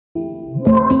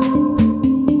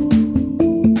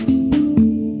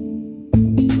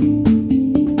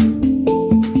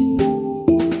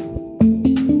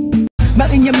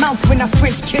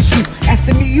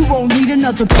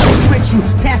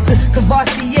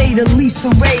Day to Lisa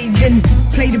Ray, then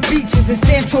play the beaches in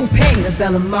San Tropez. The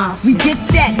Bella Mafia. We get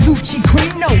that Gucci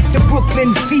Crino, the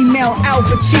Brooklyn female Al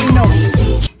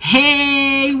Pacino.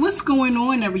 Hey, what's going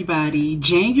on, everybody?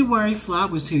 January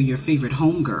Flowers here, your favorite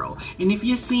homegirl. And if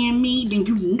you're seeing me, then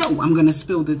you know I'm gonna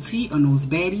spill the tea on those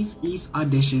Baddies East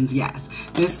auditions. Yes,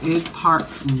 this is part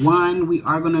 1. We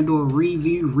are gonna do a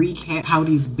review, recap how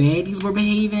these baddies were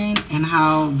behaving and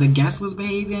how the guest was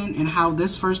behaving and how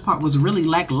this first part was really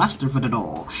lackluster for the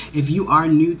doll. If you are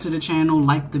new to the channel,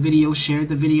 like the video, share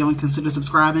the video, and consider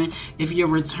subscribing. If you're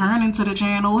returning to the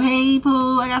channel, hey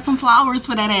Pooh, I got some flowers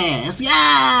for that ass.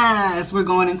 Yes, we're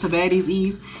going into Baddies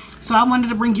East. So I wanted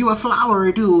to bring you a flower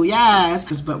or two,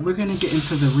 yes. But we're gonna get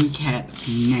into the recap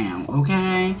now,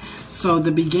 okay? So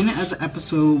the beginning of the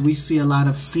episode, we see a lot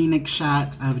of scenic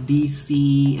shots of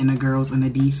DC and the girls in the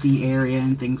DC area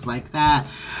and things like that.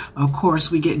 Of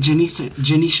course, we get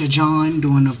Janisha John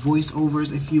doing the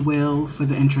voiceovers, if you will, for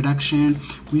the introduction.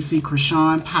 We see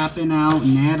Krishan popping out,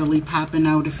 Natalie popping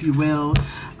out, if you will.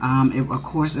 Of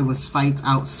course, it was fights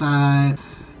outside.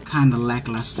 Kind of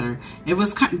lackluster.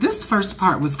 This first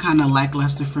part was kind of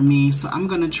lackluster for me, so I'm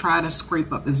gonna try to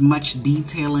scrape up as much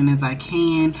detailing as I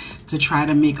can to try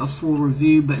to make a full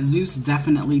review. But Zeus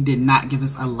definitely did not give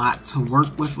us a lot to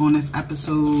work with on this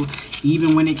episode,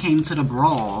 even when it came to the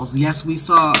brawls. Yes, we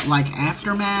saw like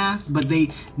aftermath, but they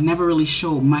never really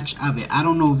showed much of it. I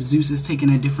don't know if Zeus is taking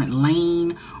a different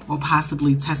lane or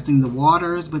possibly testing the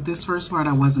waters, but this first part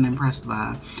I wasn't impressed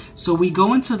by. So we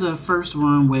go into the first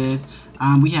room with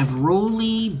we have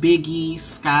Rollie, Biggie,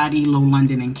 Scotty, Low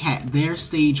London, and Kat. They're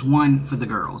stage 1 for the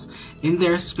girls. In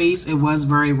their space, it was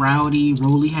very rowdy.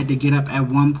 Rollie had to get up at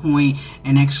one point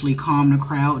and actually calm the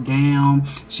crowd down.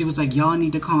 She was like, y'all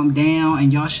need to calm down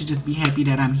and y'all should just be happy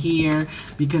that I'm here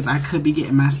because I could be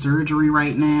getting my surgery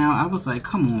right now. I was like,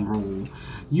 come on, Roll.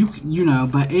 You know,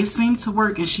 but it seemed to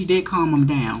work and she did calm them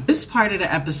down. This part of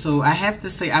the episode, I have to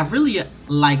say, I really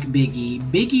like Biggie.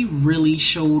 Biggie really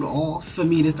showed off for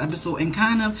me this episode and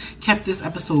kind of kept this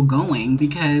episode going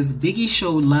because Biggie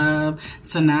showed love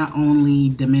to not only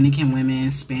Dominican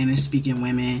women, Spanish speaking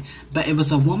women, but it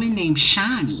was a woman named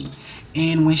Shani.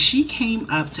 And when she came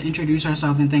up to introduce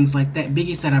herself and things like that,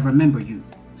 Biggie said, I remember you.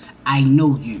 I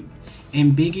know you.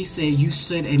 And Biggie said, you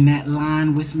stood in that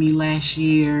line with me last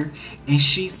year. And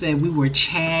she said we were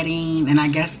chatting. And I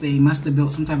guess they must have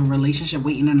built some type of relationship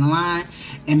waiting in the line.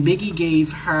 And Biggie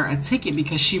gave her a ticket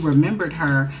because she remembered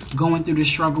her going through the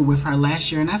struggle with her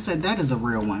last year. And I said, that is a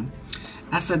real one.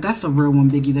 I said, that's a real one,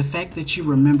 Biggie. The fact that you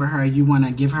remember her, you want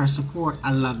to give her support,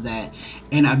 I love that.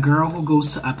 And a girl who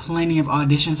goes to plenty of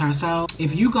auditions herself.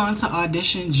 If you go into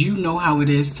auditions, you know how it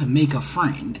is to make a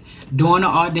friend. During the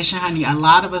audition, honey, a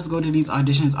lot of us go to these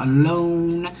auditions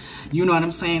alone. You know what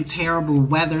I'm saying? Terrible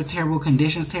weather, terrible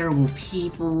conditions, terrible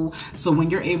people. So when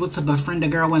you're able to befriend a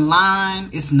girl in line,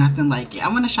 it's nothing like it. I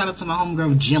want to shout out to my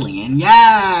homegirl, Jillian.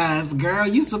 Yes, girl,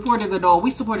 you supported the doll.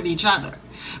 We supported each other.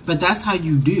 But that's how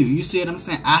you do. You see what I'm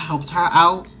saying? I helped her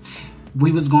out.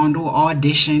 We was going to an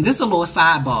audition. This is a little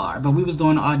sidebar, but we was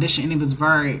doing an audition and it was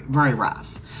very, very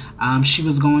rough. She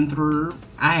was going through,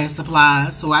 I had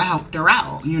supplies, so I helped her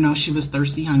out. You know, she was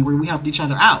thirsty, hungry. We helped each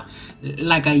other out.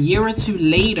 Like a year or two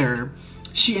later,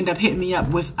 she ended up hitting me up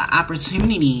with an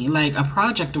opportunity, like a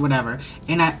project or whatever,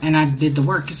 and I did the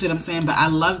work. You see what I'm saying? But I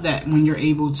love that when you're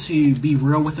able to be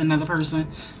real with another person.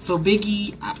 So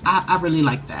Biggie, I really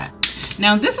like that.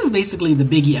 Now, this is basically the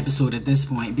Biggie episode at this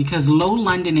point because Low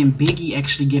London and Biggie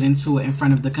actually get into it in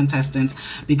front of the contestants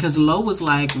because Low was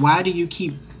like, why do you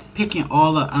keep picking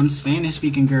all the Spanish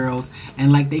speaking girls?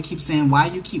 And like they keep saying, why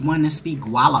you keep wanting to speak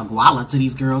guala guala to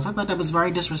these girls? I thought that was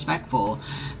very disrespectful.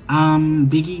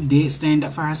 Biggie did stand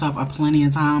up for herself plenty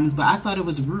of times, but I thought it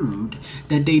was rude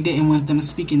that they didn't want them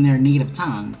speaking their native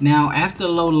tongue. Now, after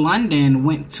Low London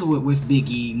went to it with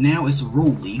Biggie, now it's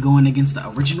Rollie going against the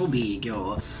original big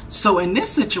girl. So in this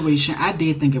situation, I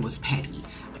did think it was petty.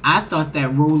 I thought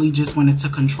that Rollie just wanted to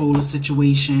control the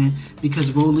situation because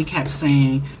Rollie kept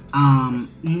saying,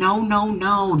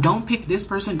 no, don't pick this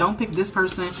person, don't pick this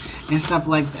person, and stuff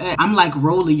like that. I'm like,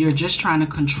 Rollie, you're just trying to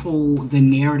control the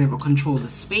narrative or control the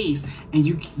space, and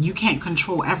you can't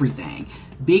control everything.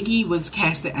 Biggie was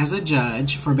casted as a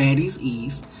judge for Baddies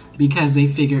East because they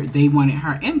figured they wanted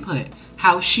her input.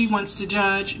 How she wants to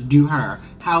judge, do her.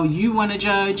 How you want to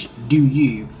judge, do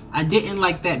you. I didn't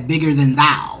like that bigger than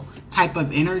thou type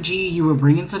of energy you were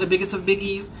bringing to the biggest of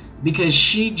biggies because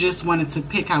she just wanted to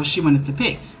pick how she wanted to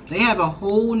pick. They have a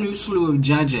whole new slew of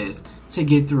judges to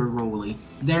get through Rollie.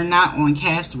 They're not on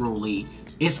cast Rollie.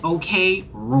 It's okay,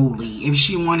 Rollie. If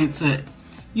she wanted to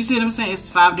You see what I'm saying? It's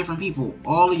 5 different people.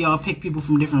 All of y'all pick people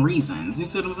from different reasons. You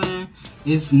see what I'm saying?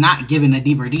 It's not giving a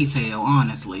deeper detail,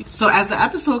 honestly. So as the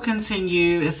episode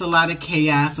continues, it's a lot of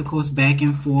chaos, of course, back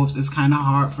and forth. It's kind of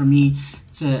hard for me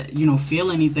to, you know, feel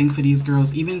anything for these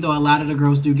girls, even though a lot of the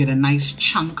girls do get a nice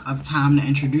chunk of time to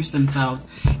introduce themselves.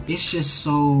 It's just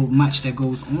so much that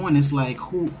goes on. It's like,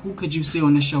 who could you see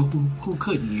on the show? Who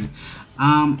couldn't you?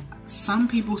 Some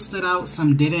people stood out,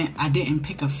 some didn't. I didn't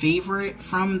pick a favorite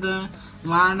from the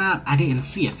lineup. I didn't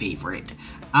see a favorite.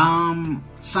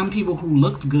 Some people who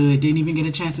looked good didn't even get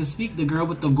a chance to speak. The girl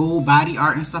with the gold body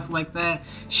art and stuff like that,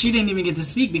 she didn't even get to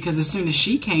speak because as soon as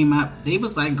she came up, they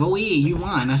was like, go ahead, you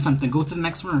won or something, go to the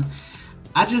next room.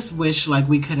 I just wish like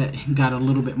we could have got a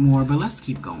little bit more, but let's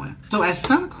keep going. So at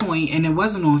some point, and it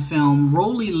wasn't on film,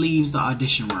 ROLLIE leaves the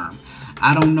audition room.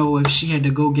 I don't know if she had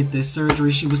to go get this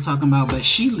surgery she was talking about, but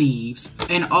she leaves.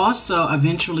 And also,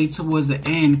 eventually, towards the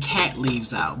end, Kat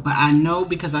leaves out. But I know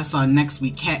because I saw next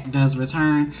week Kat does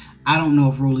return. I don't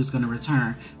know if ROLLIE's going to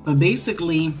return. But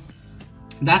basically,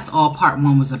 that's all part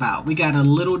 1 was about. We got a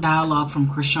little dialogue from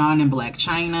Krishan and Black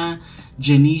China,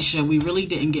 Janisha. We really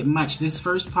didn't get much. This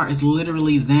first part is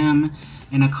literally them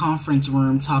in a conference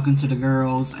room talking to the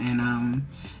girls. And,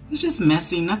 it's just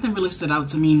messy. Nothing really stood out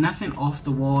to me. Nothing off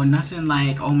the wall. Nothing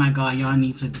like, oh my God, y'all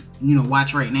need to, you know,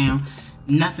 watch right now.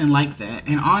 Nothing like that.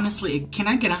 And honestly, can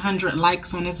I get 100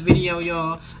 likes on this video,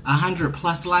 y'all?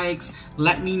 100+ likes.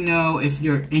 Let me know if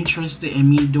you're interested in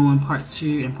me doing part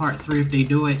 2 and part 3 if they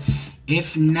do it.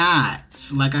 If not,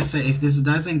 like I said, if this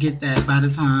doesn't get that by the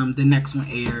time the next one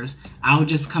airs, I'll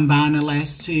just combine the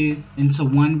last 2 into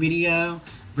one video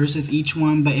versus each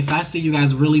one. But if I see you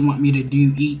guys really want me to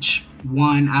do each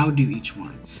one, I'll do each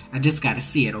one. I just gotta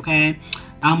see it, okay?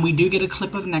 We do get a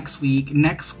clip of next week.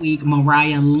 Next week,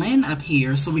 Mariah Lynn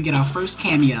appears, so we get our first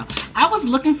cameo. I was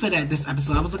looking for that this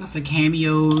episode. I was looking for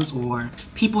cameos or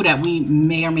people that we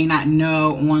may or may not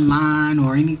know online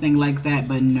or anything like that,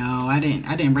 but no, I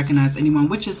didn't recognize anyone,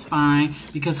 which is fine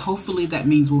because hopefully that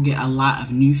means we'll get a lot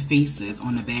of new faces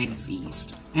on the Baddies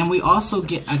East. And we also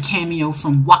get a cameo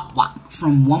from Wop Wop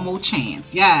from One More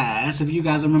Chance. Yes, if you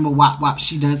guys remember Wop Wop,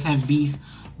 she does have beef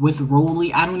with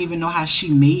ROLLIE. I don't even know how she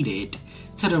made it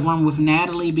to the run with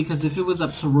Natalie, because if it was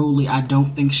up to ROLLIE, I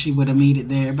don't think she would have made it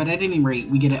there. But at any rate,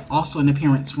 we get also an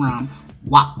appearance from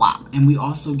Wop Wop. And we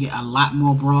also get a lot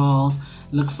more brawls.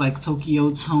 Looks like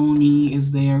Tokyo Tony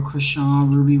is there,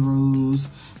 Krishan, Ruby Rose.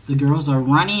 The girls are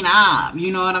running up,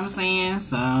 you know what I'm saying?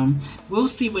 So we'll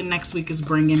see what next week is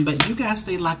bringing, but you guys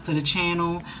stay locked to the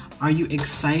channel. Are you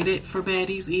excited for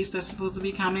Baddies East that's supposed to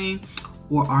be coming?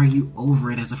 Or are you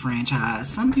over it as a franchise?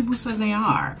 Some people say they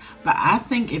are, but I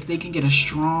think if they can get a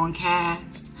strong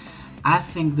cast, I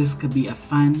think this could be a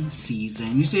fun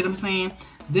season. You see what I'm saying?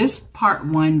 This part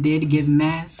 1 did give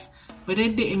mess, but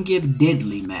it didn't give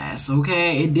diddly mess,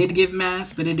 okay? It did give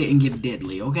mess, but it didn't give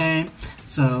diddly, okay?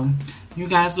 So you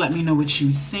guys let me know what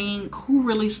you think. Who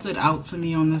really stood out to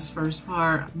me on this first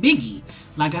part? Biggie.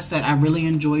 Like I said, I really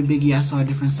enjoyed Biggie. I saw a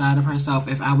different side of herself.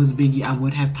 If I was Biggie, I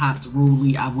would have popped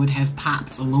ROLLIE. I would have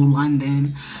popped Low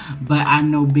London. But I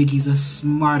know Biggie's a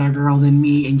smarter girl than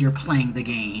me, and you're playing the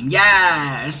game.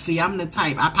 Yes! See, I'm the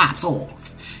type. I pops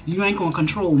off. You ain't gonna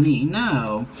control me.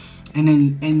 No. And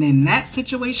in that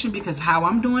situation, because how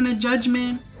I'm doing a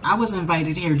judgment, I was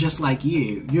invited here just like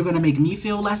you. You're gonna make me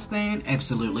feel less than?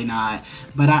 Absolutely not.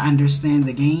 But I understand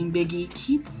the game, Biggie.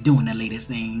 Keep doing the latest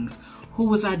things. Who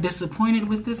was I disappointed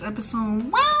with this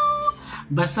episode? Well,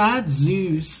 besides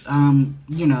Zeus,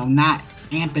 you know, not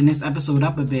amping this episode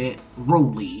up a bit,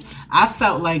 ROLLIE. I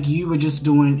felt like you were just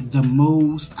doing the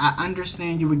most. I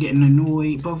understand you were getting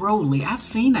annoyed, but ROLLIE, I've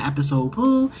seen the episode,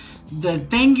 Pooh. The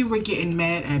thing you were getting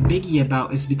mad at Biggie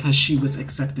about is because she was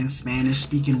accepting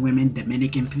Spanish-speaking women,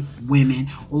 Dominican women,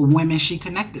 or women she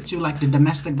connected to, like the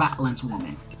domestic violence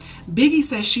woman. Biggie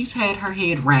says she's had her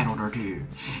head rattled or two,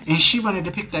 and she wanted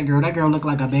to pick that girl. That girl looked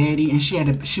like a baddie, and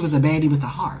she was a baddie with a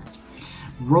heart.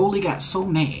 ROLLIE got so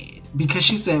mad because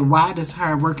she said, why does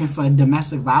her working for a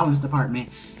domestic violence department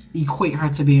equate her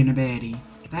to being a baddie?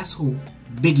 That's who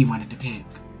Biggie wanted to pick.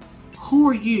 Who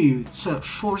are you to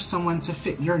force someone to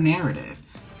fit your narrative?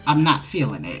 I'm not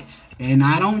feeling it. And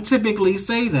I don't typically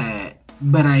say that,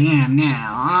 but I am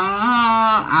now.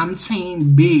 I'm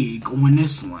team big on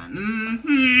this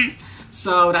one.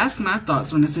 So that's my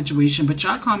thoughts on the situation. But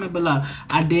y'all comment below.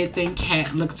 I did think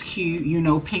Kat looked cute. You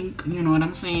know, pink. You know what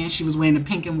I'm saying? She was wearing a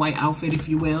pink and white outfit, if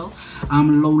you will.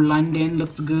 Low London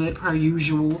looked good per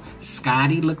usual.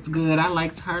 Scotty looked good. I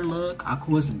liked her look. Of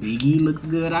course, Biggie looked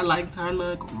good. I liked her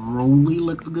look. ROLLIE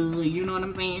looked good. You know what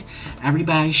I'm saying?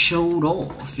 Everybody showed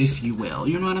off, if you will.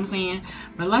 You know what I'm saying?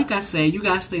 But like I said, you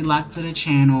guys stay locked to the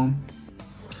channel.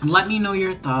 Let me know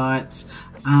your thoughts.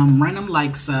 Run them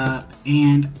likes up.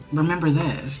 And remember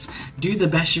this. Do the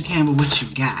best you can with what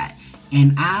you got.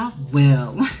 And I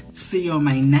will see you on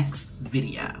my next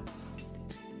video.